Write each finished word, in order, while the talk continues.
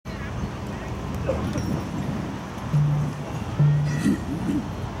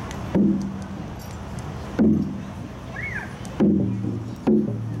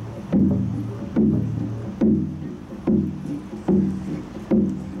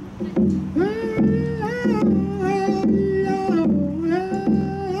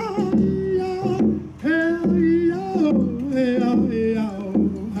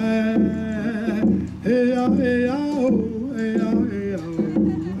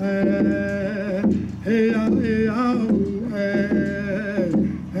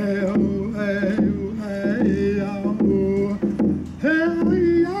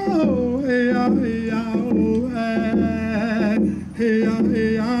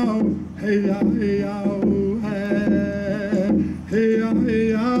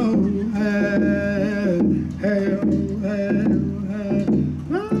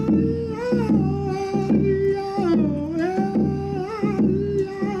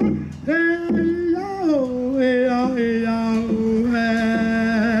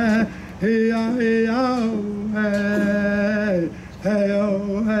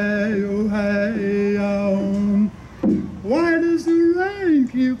Why does the rain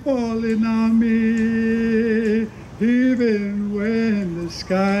keep falling on me, even when the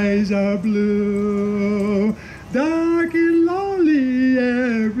skies are blue? Dark and lonely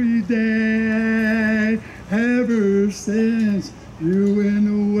every day, ever since you went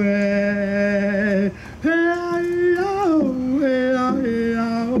away. Hey, oh, hey, oh, hey,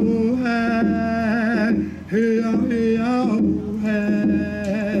 oh, hey, hey, oh, hey, oh, hey,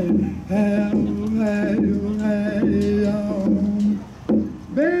 hey, oh, hey, oh, hey, oh.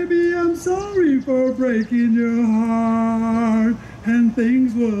 Baby, I'm sorry for breaking your heart, and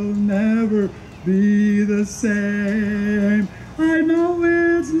things will never be the same. I know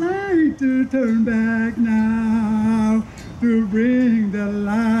it's late to turn back now, to bring the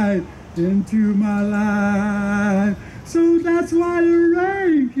light into my life. So that's why the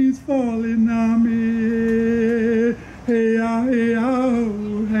rain keeps falling on me. Hey, oh, hey,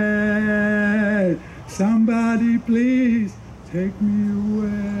 oh, hey. Somebody please take me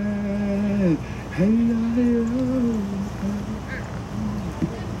away. Hey, oh, hey, oh.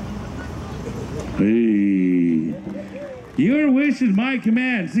 Hey, your wish is my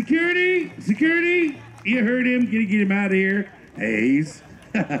command. Security, security, you heard him. Gonna get him out of here. Hayes.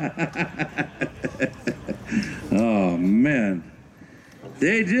 Oh man,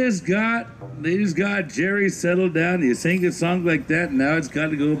 they just got Jerry settled down. You sing a song like that, now it's got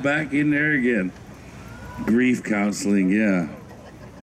to go back in there again. Grief counseling, yeah.